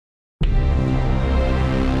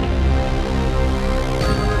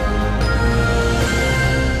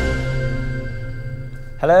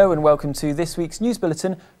Hello and welcome to this week's news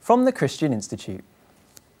bulletin from the Christian Institute.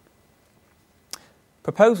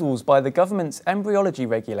 Proposals by the government's embryology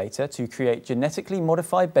regulator to create genetically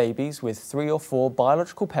modified babies with 3 or 4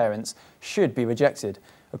 biological parents should be rejected,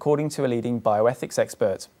 according to a leading bioethics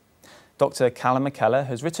expert. Dr Calum MacKellar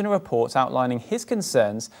has written a report outlining his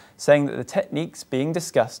concerns, saying that the techniques being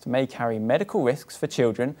discussed may carry medical risks for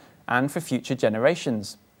children and for future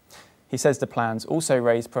generations. He says the plans also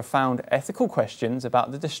raise profound ethical questions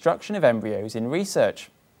about the destruction of embryos in research.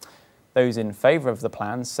 Those in favour of the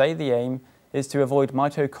plans say the aim is to avoid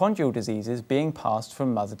mitochondrial diseases being passed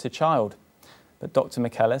from mother to child. But Dr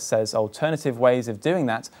MacKellar says alternative ways of doing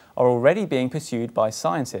that are already being pursued by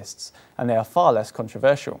scientists, and they are far less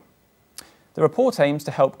controversial. The report aims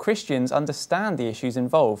to help Christians understand the issues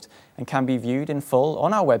involved and can be viewed in full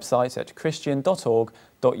on our website at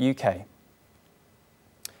christian.org.uk.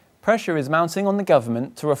 Pressure is mounting on the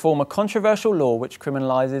government to reform a controversial law which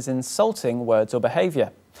criminalises insulting words or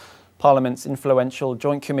behaviour. Parliament's influential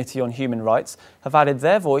Joint Committee on Human Rights have added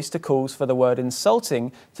their voice to calls for the word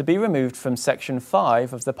insulting to be removed from Section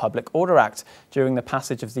 5 of the Public Order Act during the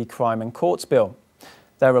passage of the Crime and Courts Bill.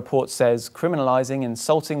 Their report says criminalising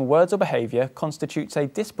insulting words or behaviour constitutes a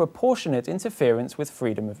disproportionate interference with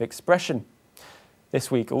freedom of expression. This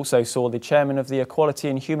week also saw the chairman of the Equality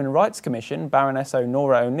and Human Rights Commission, Baroness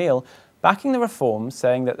Nora O'Neill, backing the reforms,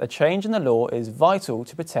 saying that a change in the law is vital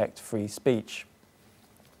to protect free speech.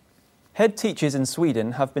 Head teachers in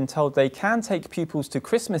Sweden have been told they can take pupils to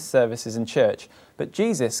Christmas services in church, but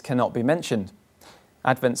Jesus cannot be mentioned.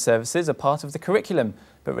 Advent services are part of the curriculum,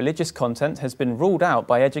 but religious content has been ruled out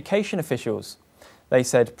by education officials. They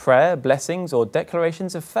said prayer, blessings or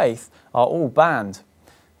declarations of faith are all banned.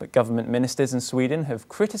 But government ministers in Sweden have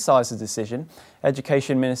criticised the decision.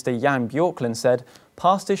 Education Minister Jan Björklund said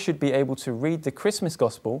pastors should be able to read the Christmas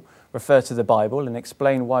Gospel, refer to the Bible and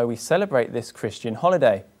explain why we celebrate this Christian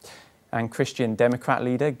holiday. And Christian Democrat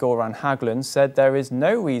leader Goran Haglund said there is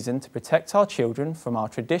no reason to protect our children from our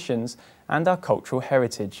traditions and our cultural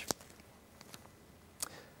heritage.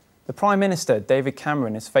 The Prime Minister, David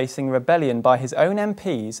Cameron, is facing rebellion by his own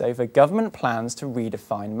MPs over government plans to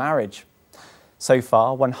redefine marriage. So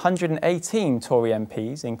far, 118 Tory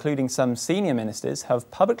MPs, including some senior ministers, have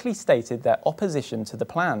publicly stated their opposition to the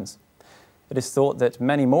plans. It is thought that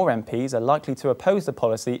many more MPs are likely to oppose the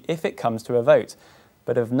policy if it comes to a vote,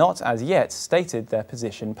 but have not as yet stated their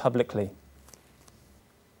position publicly.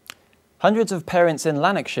 Hundreds of parents in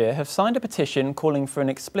Lanarkshire have signed a petition calling for an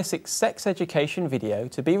explicit sex education video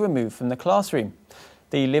to be removed from the classroom.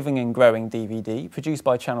 The Living and Growing DVD, produced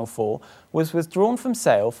by Channel 4, was withdrawn from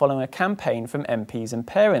sale following a campaign from MPs and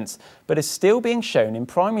parents, but is still being shown in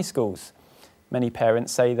primary schools. Many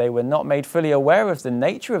parents say they were not made fully aware of the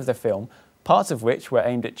nature of the film, parts of which were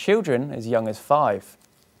aimed at children as young as 5.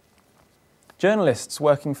 Journalists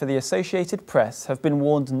working for the Associated Press have been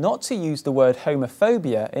warned not to use the word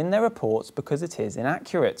homophobia in their reports because it is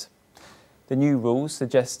inaccurate. The new rules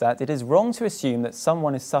suggest that it is wrong to assume that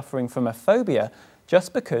someone is suffering from a phobia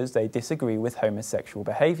just because they disagree with homosexual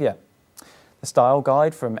behaviour. The style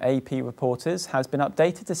guide from AP reporters has been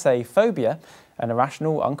updated to say phobia, an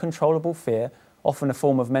irrational, uncontrollable fear, often a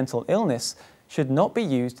form of mental illness, should not be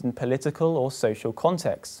used in political or social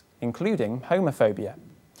contexts, including homophobia.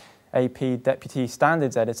 AP Deputy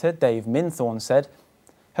Standards Editor Dave Minthorn said,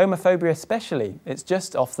 "Homophobia especially, it's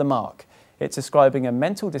just off the mark. It's ascribing a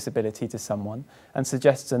mental disability to someone and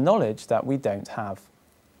suggests a knowledge that we don't have."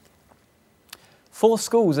 4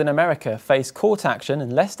 schools in America face court action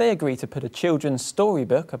unless they agree to put a children's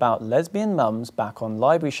storybook about lesbian mums back on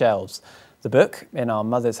library shelves. The book, In Our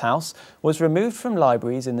Mother's House, was removed from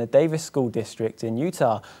libraries in the Davis School District in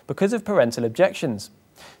Utah because of parental objections.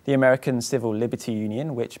 The American Civil Liberty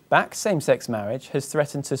Union, which backs same-sex marriage, has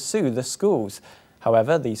threatened to sue the schools.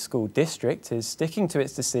 However, the school district is sticking to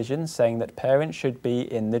its decision, saying that parents should be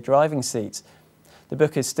in the driving seat. The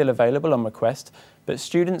book is still available on request, but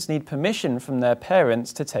students need permission from their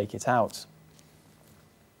parents to take it out.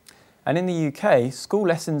 And in the UK, school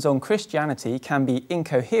lessons on Christianity can be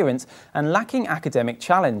incoherent and lacking academic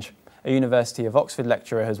challenge, a University of Oxford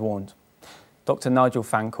lecturer has warned. Dr Nigel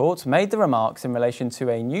Fancourt made the remarks in relation to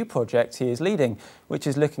a new project he is leading, which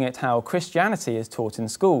is looking at how Christianity is taught in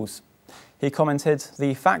schools. He commented,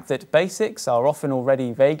 "The fact that basics are often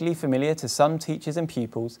already vaguely familiar to some teachers and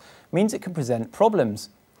pupils means it can present problems.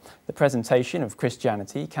 The presentation of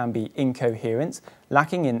Christianity can be incoherent,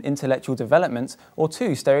 lacking in intellectual development, or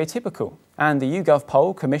too stereotypical." And the YouGov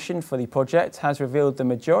poll commissioned for the project has revealed the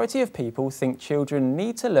majority of people think children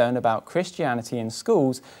need to learn about Christianity in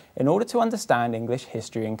schools in order to understand English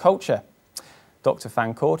history and culture. Dr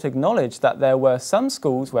Fancourt acknowledged that there were some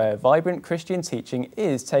schools where vibrant Christian teaching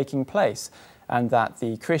is taking place, and that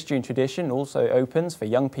the Christian tradition also opens for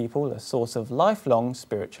young people a source of lifelong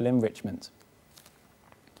spiritual enrichment.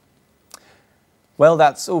 Well,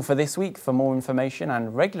 that's all for this week. For more information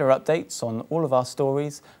and regular updates on all of our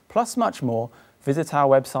stories, plus much more, visit our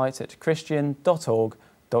website at christian.org.uk.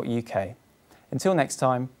 Until next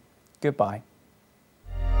time, goodbye.